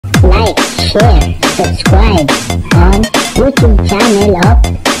like, share, subscribe on YouTube channel of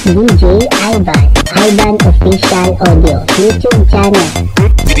DJ Ivan. Ivan Official Audio YouTube channel.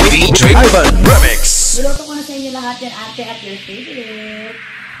 DJ Ivan Remix. Niluto ko na sa inyo lahat yan, ate, at your favorite.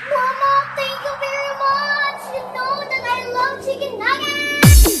 Mama, thank you very much. You know that I love chicken nuggets.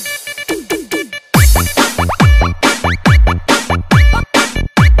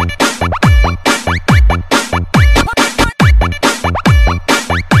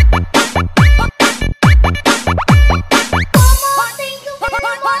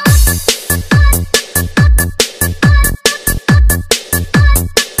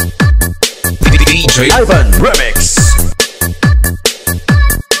 DJ Ivan Remix.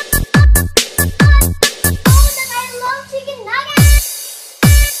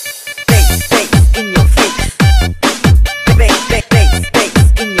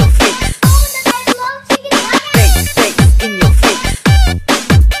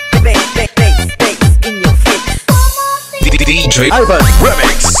 DJ Ivan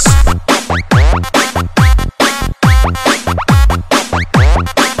Remix.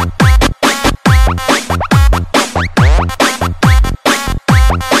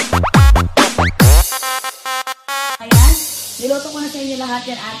 Niluto ko na sa inyo lahat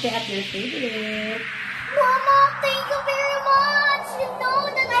yan, ate, at your favorite. Mama, thank you very much. You know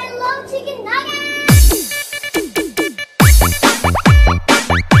that I love chicken nuggets.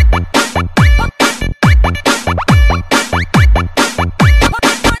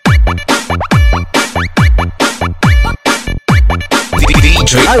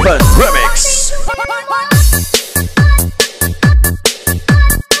 DJ Ivan Remix.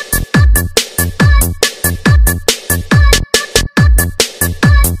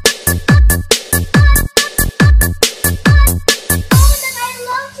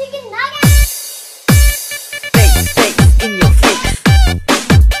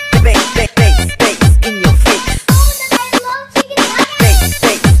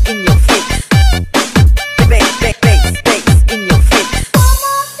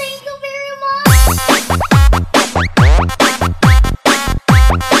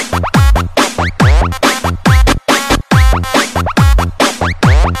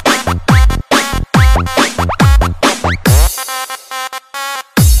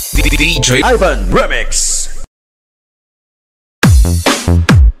 DJ Ivan Remix.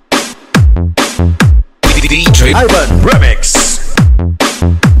 DJ Ivan Remix.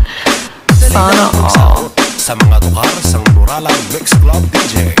 Sana all sa mga tukar sang Muralang Mix Club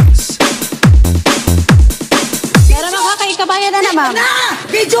DJs. Pero makakaikabayan na naman.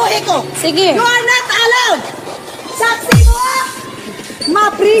 Videohe ko! Sige. You are not allowed! Saksi mo!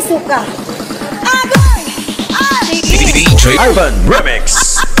 Mapriso ka! Agoy! DJ Ivan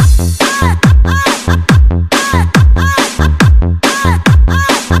Remix.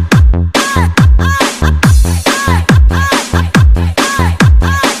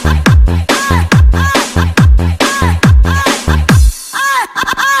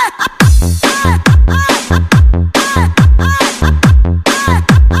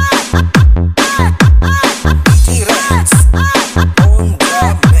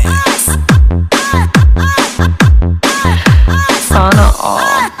 Sana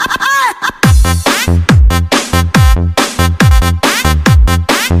all.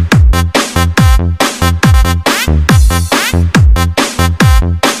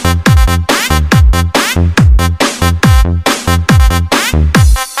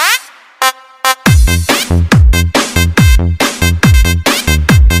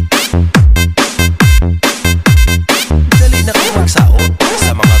 Dali na kayo magsaot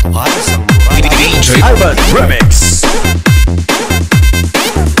sa mga tukar sang Muralang DJ Ivan Remix.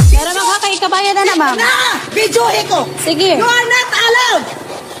 Pero makakaikabayan na naman. Videohe ko! Sige. You are not allowed!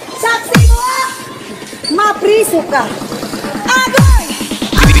 Saksi mo! Mapriso ka! Agoy!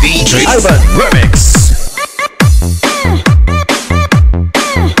 DJ Ivan Remix.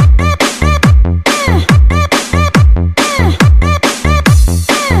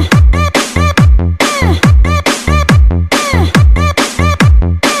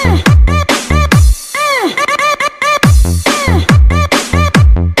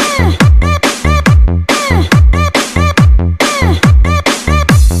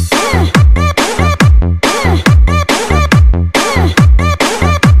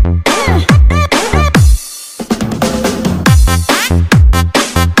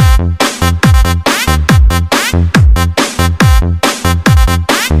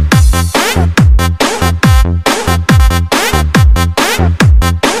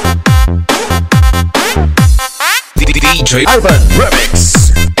 DJ Ivan Remix.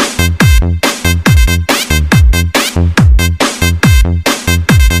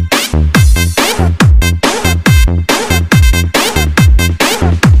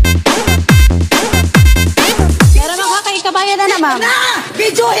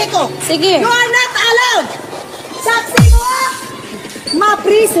 Sige. You are not allowed! Saksi mo!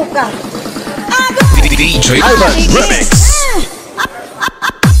 Mapriso ka! Agoy! DJ Ivan Remix.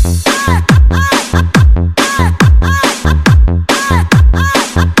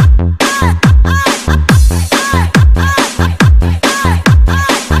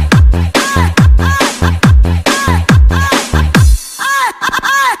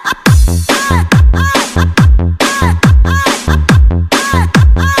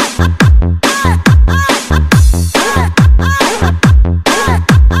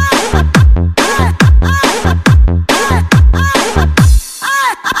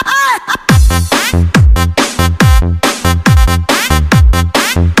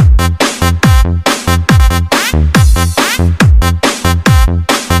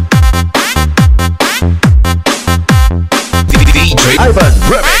 Ivan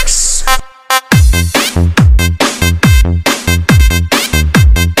Remix.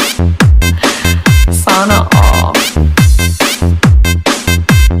 Sana all.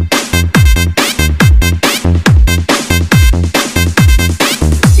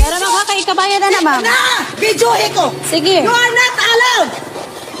 Pero makakaikabayan na ma'am. Na! Videohe ko! Sige. You are not allowed!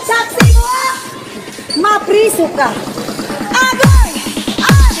 Saksi mo! Mapriso ka! Agoy!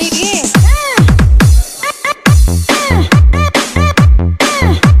 Sige.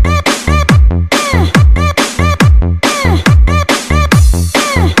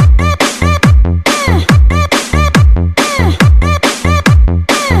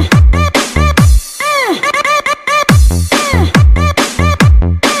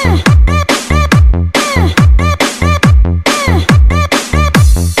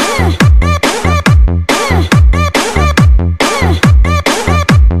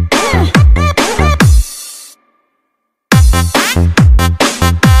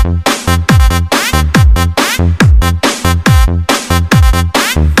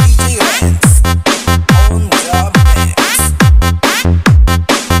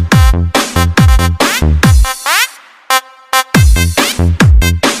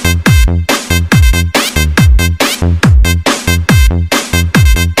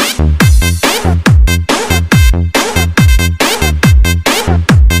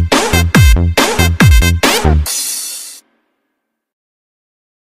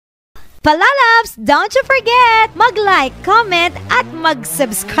 Palalabs, don't you forget, mag-like, comment, at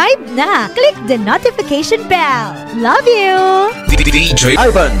mag-subscribe na. Click the notification bell. Love you! DJ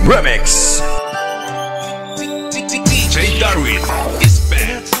Ivan Remix. DJ Darwin is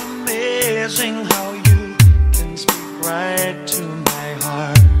back. It's amazing how you can speak right to my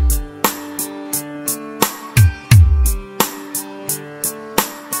heart.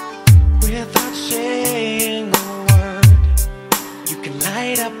 Without saying a word, you can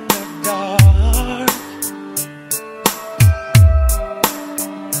light up the dark.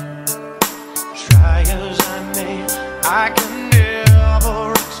 Try as I may, I can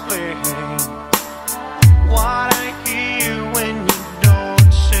never explain what I hear when you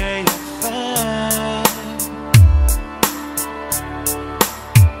don't say a thing.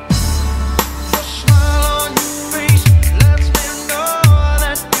 The smile on your face lets me know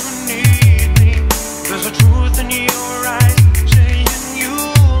that you need me. There's a truth in your eyes saying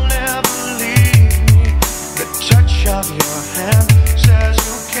you'll never leave me. The touch of your hand says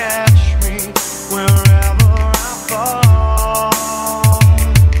you'll catch me wherever I fall.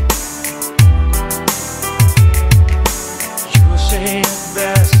 You say it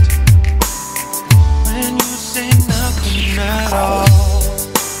best when you say nothing at all.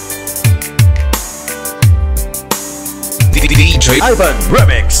 DJ Ivan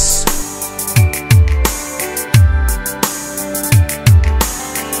Remix.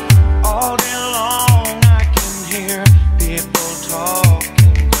 All day long I can hear people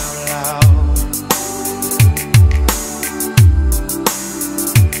talking out loud.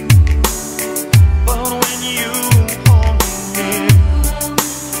 But when you hold me near,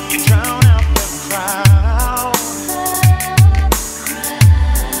 you drown out the crowd.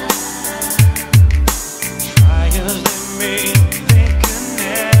 Try as they may, they can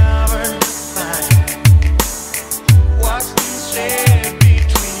never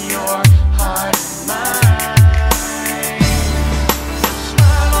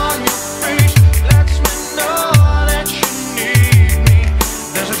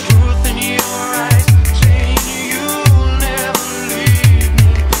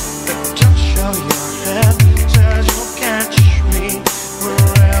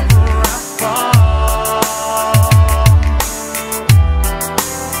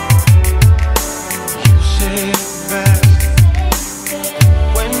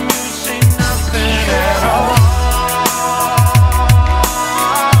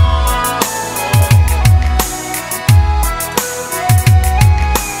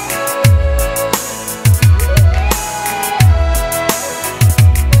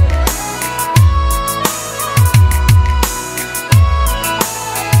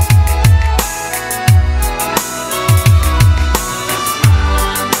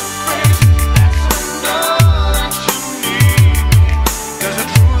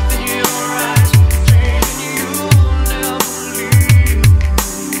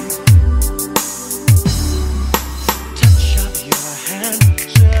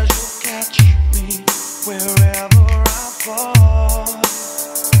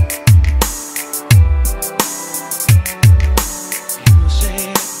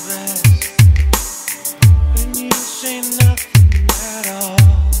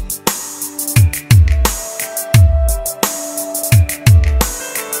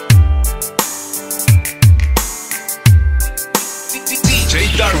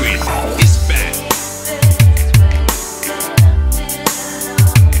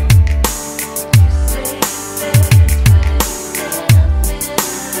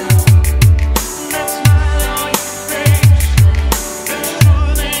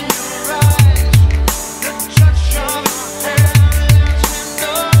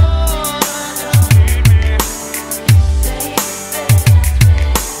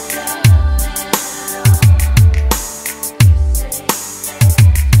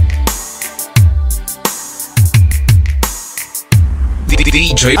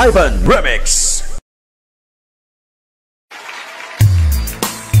DJ Ivan Remix.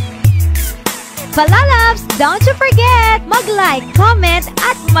 Palalabs, don't you forget mag-like, comment,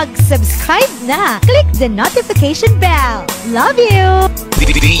 at mag-subscribe na. Click the notification bell. Love you!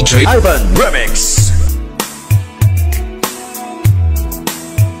 DJ Ivan Remix.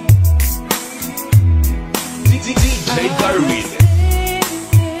 DJ Darwin.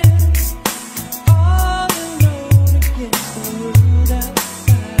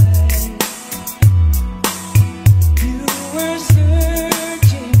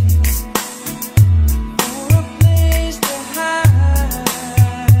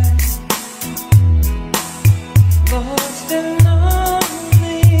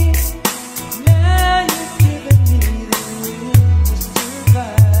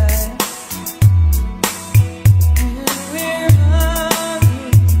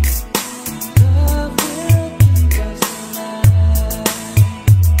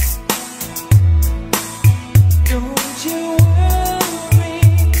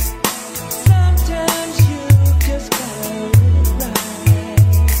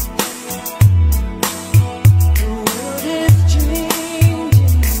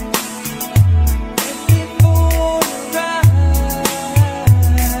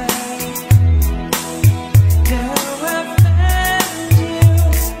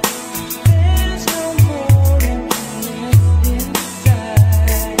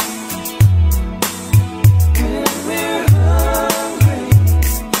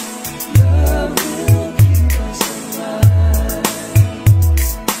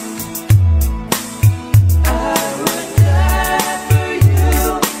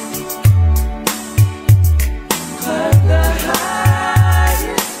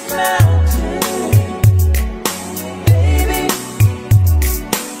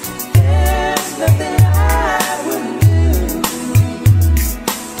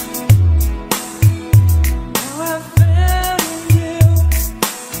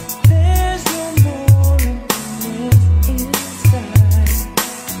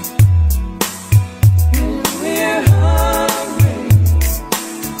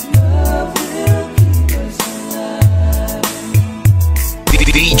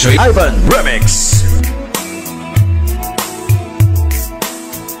 DJ Ivan Remix.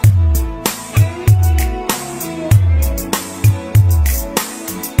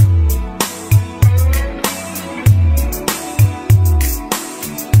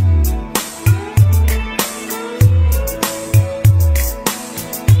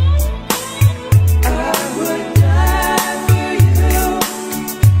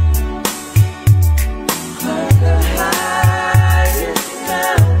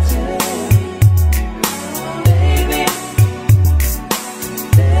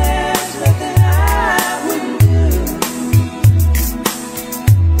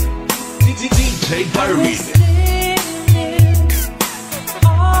 DJ Darwin.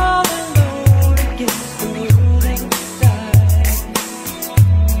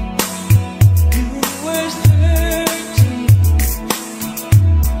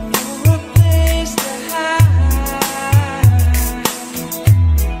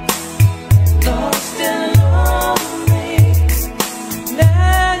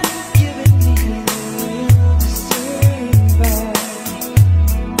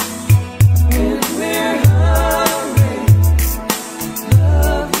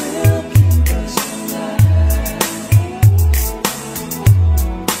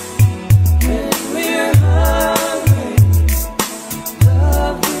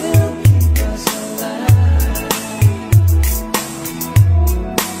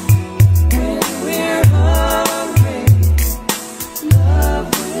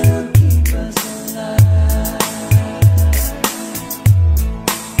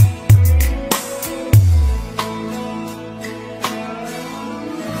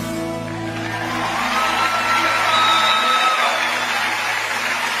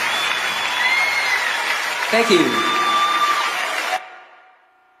 Thank you.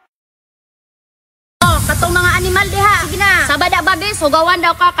 Oh, katong mga animal diha. Sige na. Sabada babe, sugawan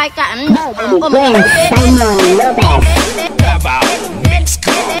daw ka kay ka. Simon Lopez. DAVAO Mix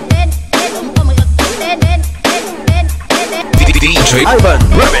Club. DJ Ivan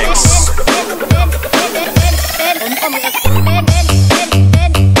Remix.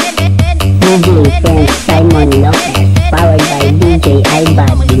 DJ Friends Simon Lopez. Powered by DJ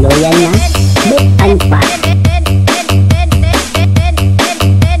Ivan. Loyan na. Bit and fast.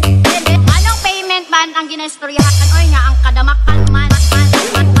 Anong payment ban ang ginestoryahan oy nga ang kadamakan man.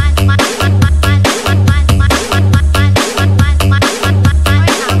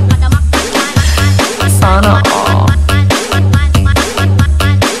 Sana all.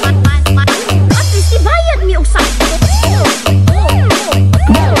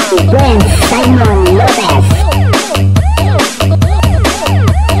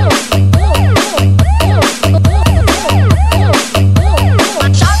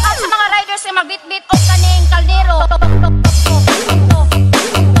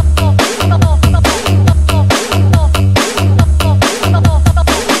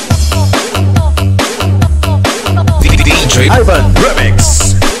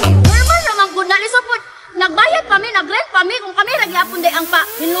 Remix. Normal naman kung nalisapot. Nagbayad pa mi, nag-rent pa mi. Kung kami nagyapon day ang pa.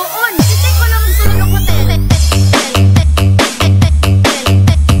 Hinuon. Hindi ko lang sulod ng hotel.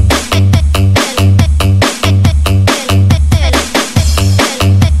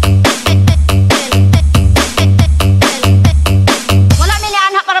 Wala mi ni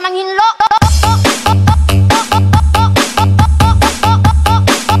anak para manghinlo.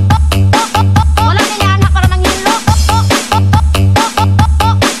 Wala mi ni anak para manghinlo.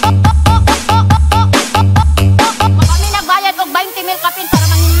 Kami nagbayad og 20,000 kapin para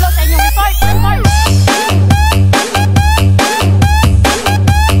manghinlo sa inyong resort.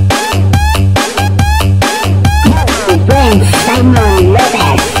 Friends, Simon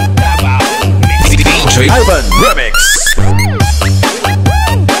Lopez. DAVAO Mix. DJ Ivan Remix.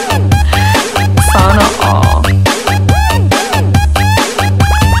 Sana all.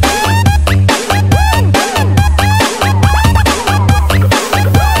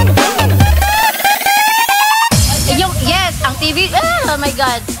 Yung, yes, ang TV, oh my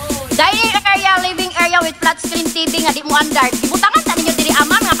God. Dining area, living area with flat screen TV nga di mo andar. Ibutangan sa ninyo diri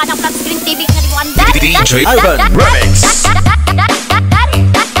ama nga kanang flat screen TV nga di mo andar. DJ Ivan Remix.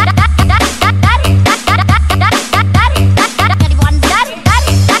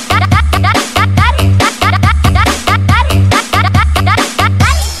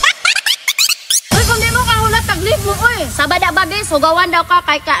 Uy, kung di mo kahulat, tag-leave mo, uy. Sabada ba, bis? Hugawan daw ka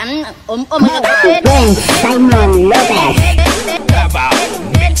kay ka, Friends, Simon Lopez. DAVAO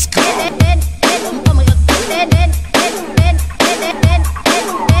Mix Club.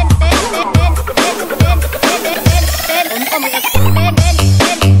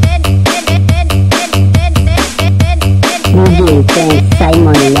 DJ Friends,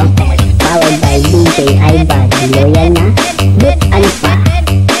 Simon Lopez. Powered by DJ Ivan. Loyal na, but ano pa?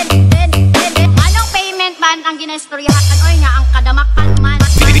 Anong payment man ang ginestoryahan? Oy nga, ang kadamakan man.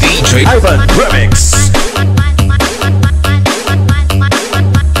 DJ Ivan Remix.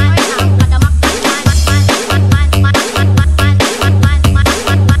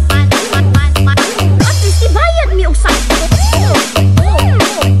 At least ibayad mi og sakto.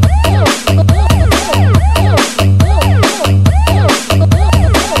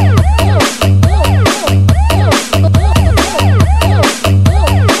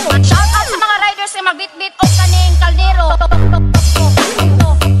 Shout out sa mga riders na magbitbit og kaning kaldero.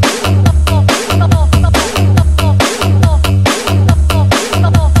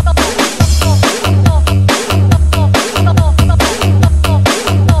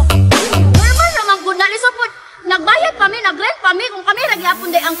 Normal naman gud nalisapot. Nagbayad pa mi, nag-rent pa mi. Kung kami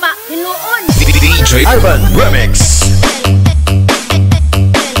nagyapon day ang pa. Hinuon. DJ Ivan Remix.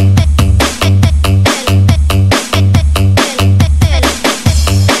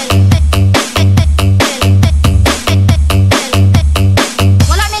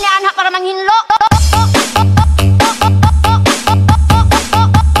 Wala mi ni anak para manghinlo.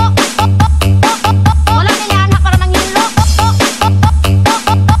 Wala mi ni anak para manghinlo.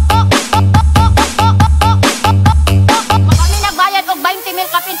 Kami nagbayad og 20,000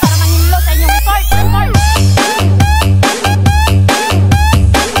 kapin para manghinlo sa inyong resort.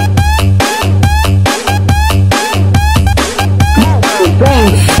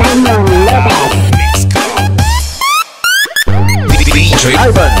 Friends, Simon Lopez. Mix Club. DJ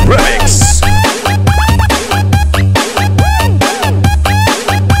Ivan Remix.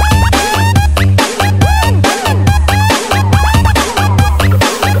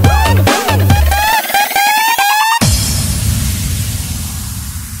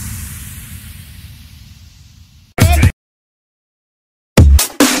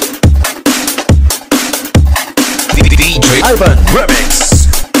 DJ Ivan Remix.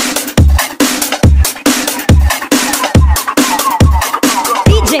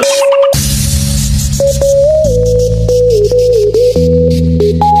 DJ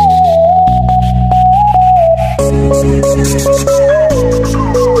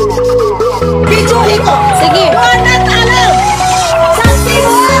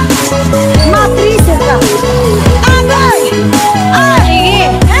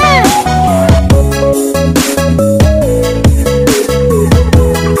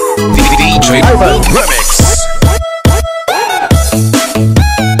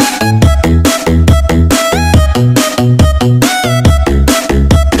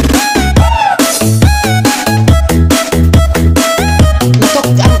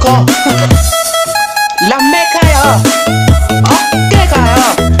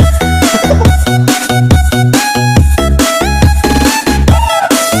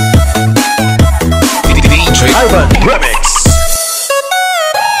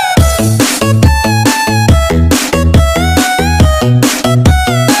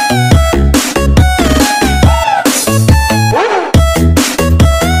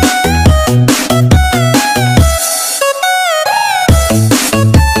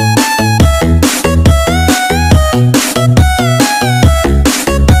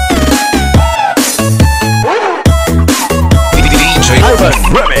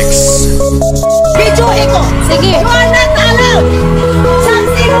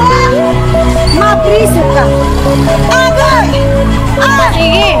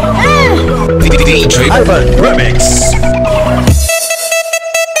DJ Ivan Remix.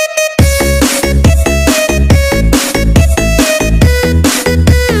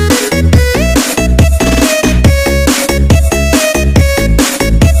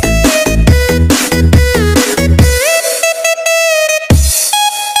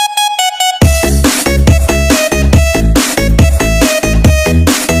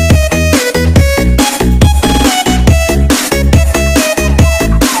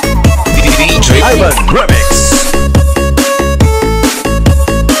 Ivan Remix.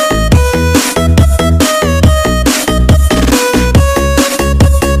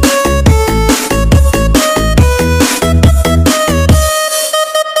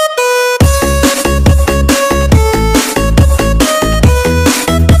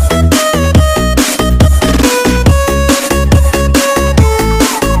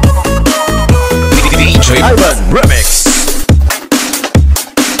 DJ Ivan Remix.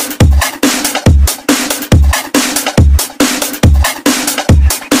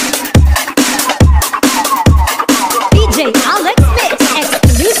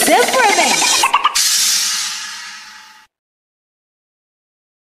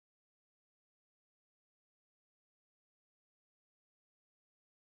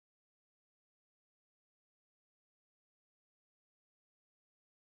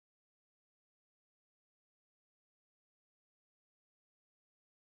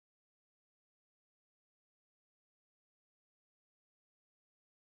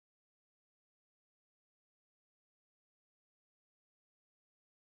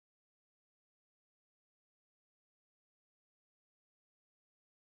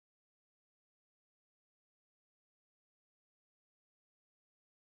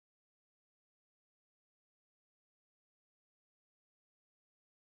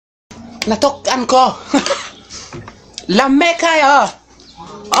 Natokan ko. Lame kayo.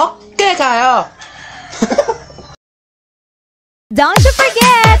 Okay kayo. Don't you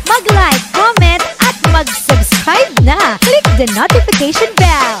forget, mag-like, comment, at mag-subscribe na. Click the notification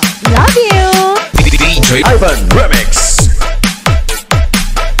bell. Love you! DJ Ivan Remix.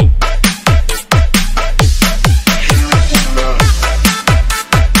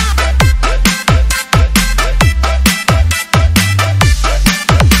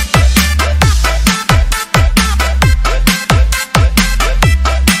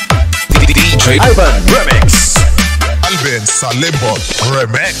 DJ Ivan Remix. Alvin Salimbo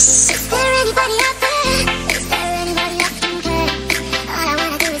Remix. Is there anybody out there? Is there anybody I can play? All I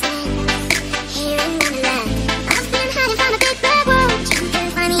wanna do is dance here in Wonderland. I've been hiding from the big bad world. You can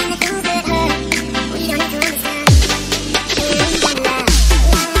find me in the things that hurt. We don't need to understand here in Wonderland.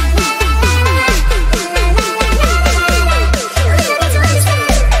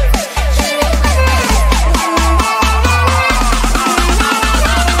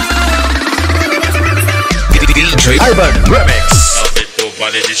 DJ Ivan Remix.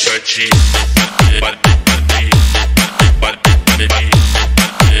 Vale de shortinho.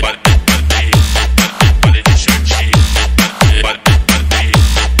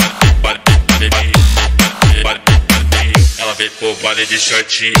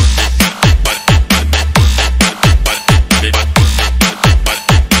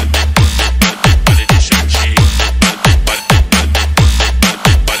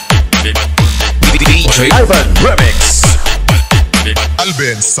 DJ Ivan Remix.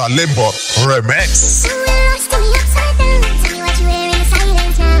 Alvin Salimbo Remix.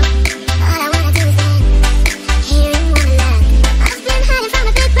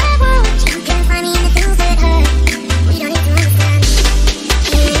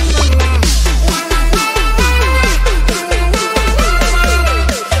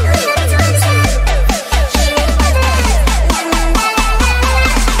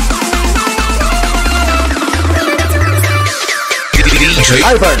 DJ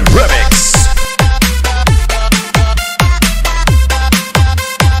Ivan Remix.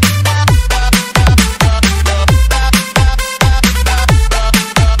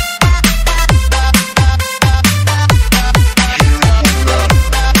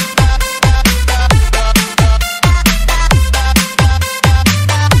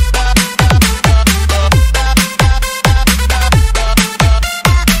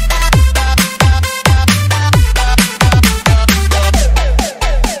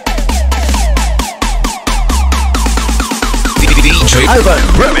 Ivan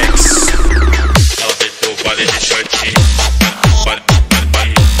Remix.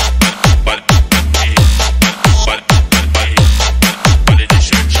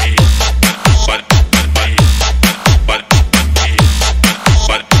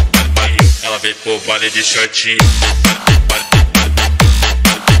 Ela veio pro baile de shortinho.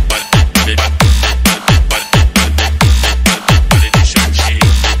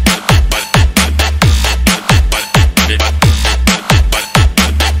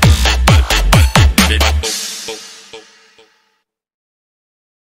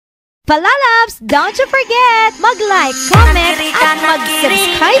 Palalabs, don't you forget mag-like, comment, at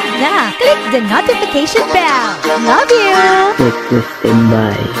mag-subscribe na. Click the notification bell. Love you! Requested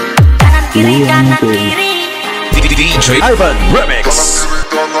by DJ Ivan Remix.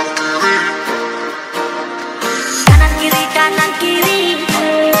 Kanan kiri kanan kiri.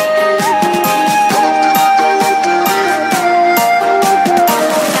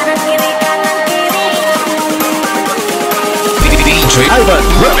 Kanan kiri kanan kiri. DJ Ivan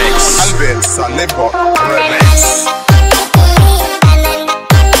Remix. Alvin Salebo Remix.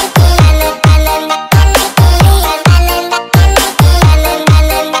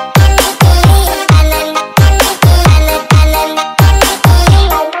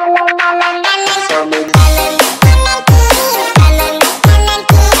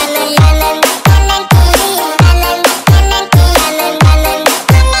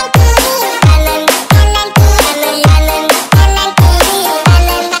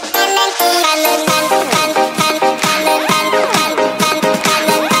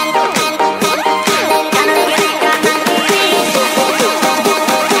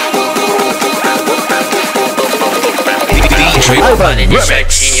 Ivan Remix.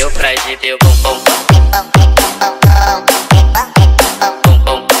 Shortinho pra exibir o bumbum.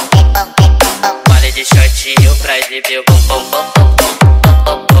 Vale de shortinho pra exibir o bumbum.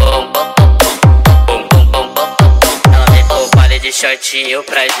 Ela levou vale de shortinho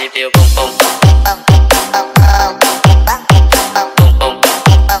pra exibir o bumbum.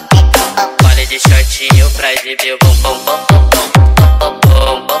 Vale de shortinho pra exibir o bumbum.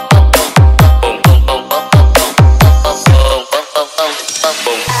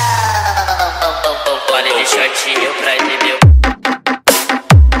 Vale de shortinho pra exibir.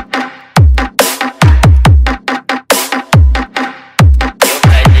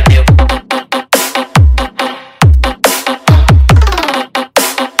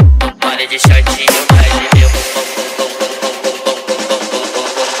 Vale de shortinho pra exibir.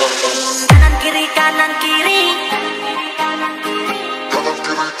 Kanan kiri kanan kiri.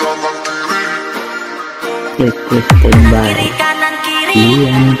 Requested by Kiri kanan kiri.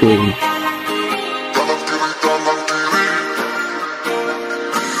 Djivan.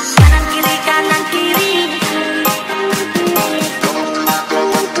 Kanan kiri kanan kiri.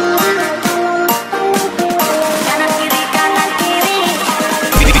 Kanan kiri kanan kiri.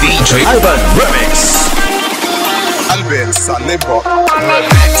 DJ Ivan Remix. Alvin Salebo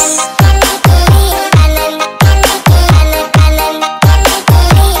Remix.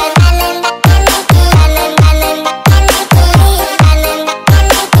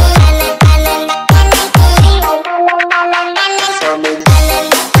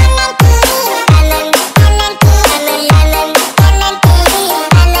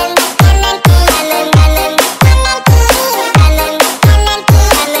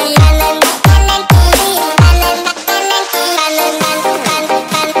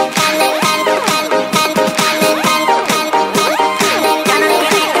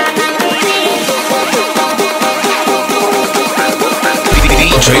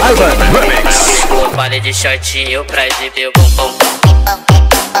 DJ Ivan Remix. Vale de shortinho pra exibir o bumbum.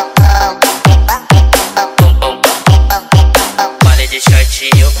 Vale de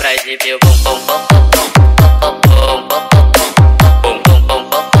shortinho pra exibir o bumbum.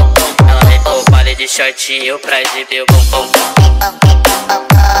 Ela levou vale de shortinho pra exibir o bumbum.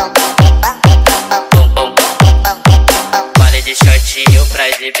 Vale de shortinho pra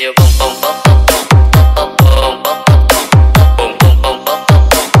exibir o bumbum.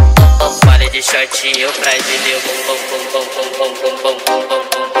 Vale de shortinho pra exibir o bumbum.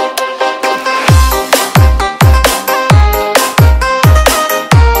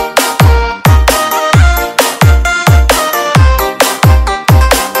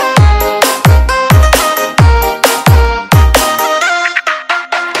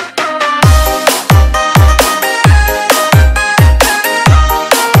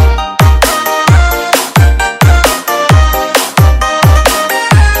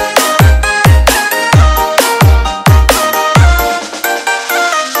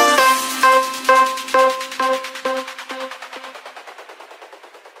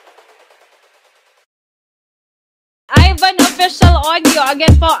 Ivan Official Audio.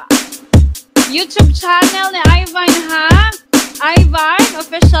 Again po, YouTube channel ni Ivan ha. Ivan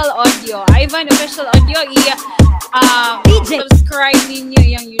Official Audio. Ivan Official Audio. Subscribe ninyo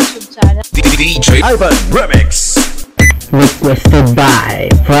yung YouTube channel. DJ Ivan Remix. Requested by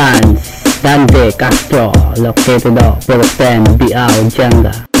France Dante Castro, located off Philippine DAVAO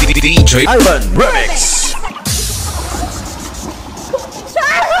Janga. DJ Ivan Remix.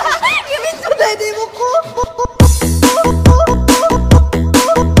 Give it to daddy mo ko.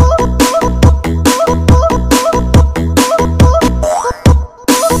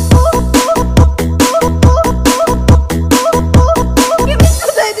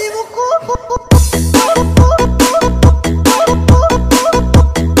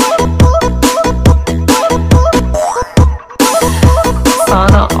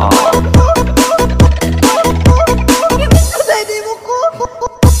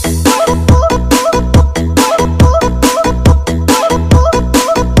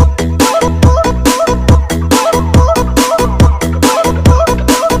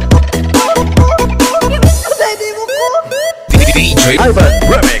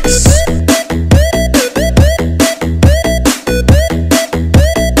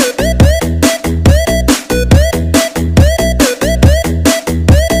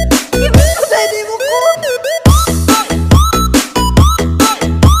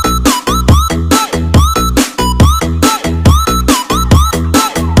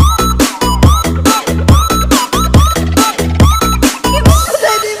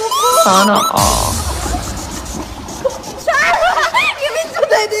 Sana all. Give it to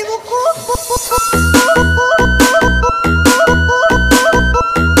daddy mo ko.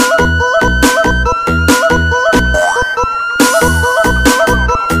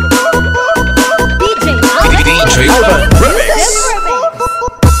 DJ Ivan Remix.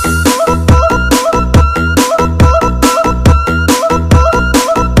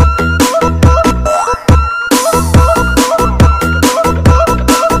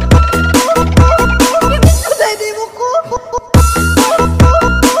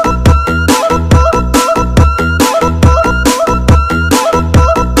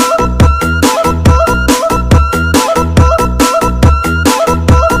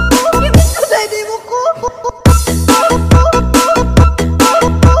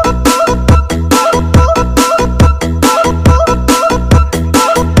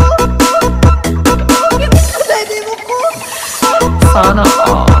 Sana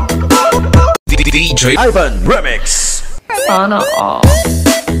all. DJ Ivan Remix. Sana all.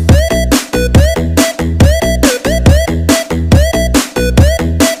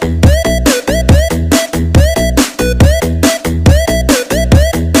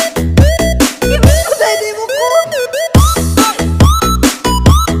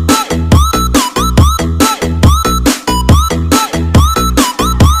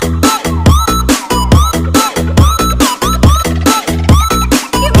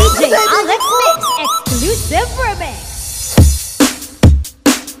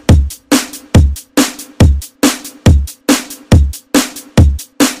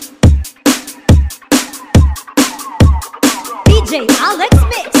 DJ Alex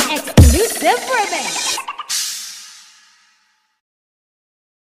Mix exclusive remix.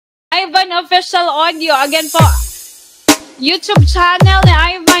 Ivan Official Audio. Again po, YouTube channel ni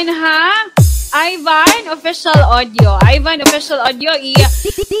Ivan ha. Ivan Official Audio. Ivan Official Audio.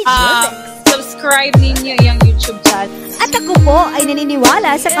 Subscribe ninyo yung YouTube channel. At ako po ay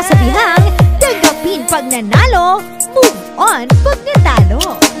naniniwala sa kasabihang tanggapin pag nanalo, move on pag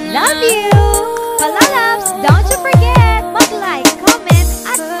natalo. Love you! Palalabs, don't you forget mag-like, comment,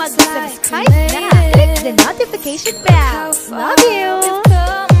 at mag-subscribe na. Click the notification bell. Love you!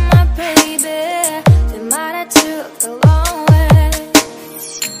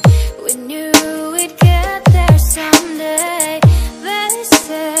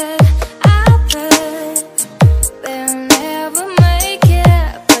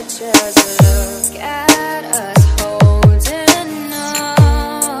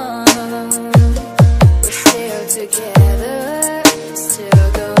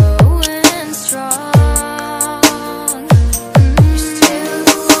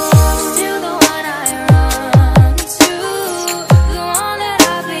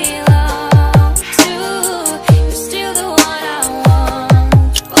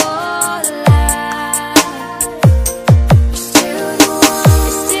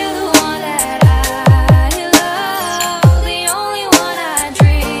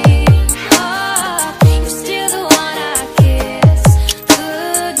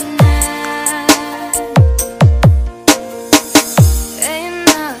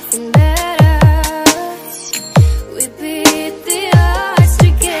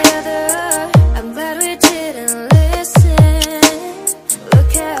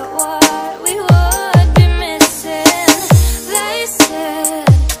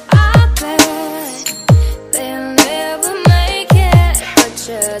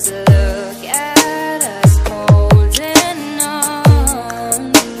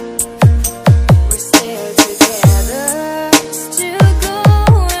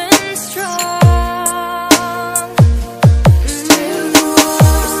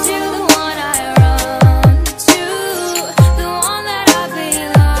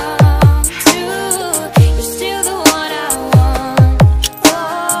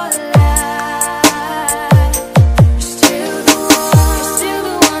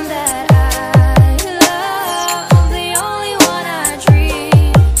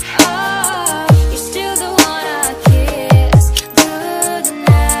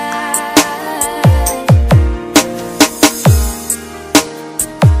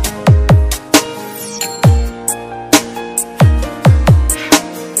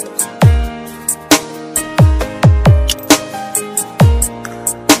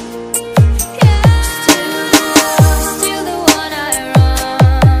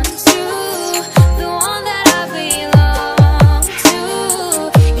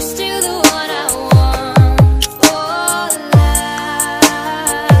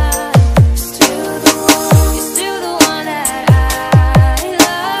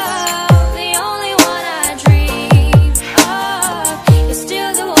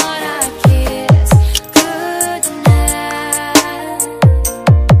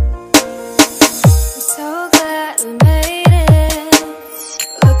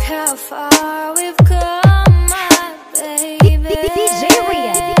 far we've come, my baby. DJ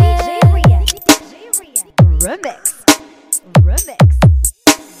Rian. Remix.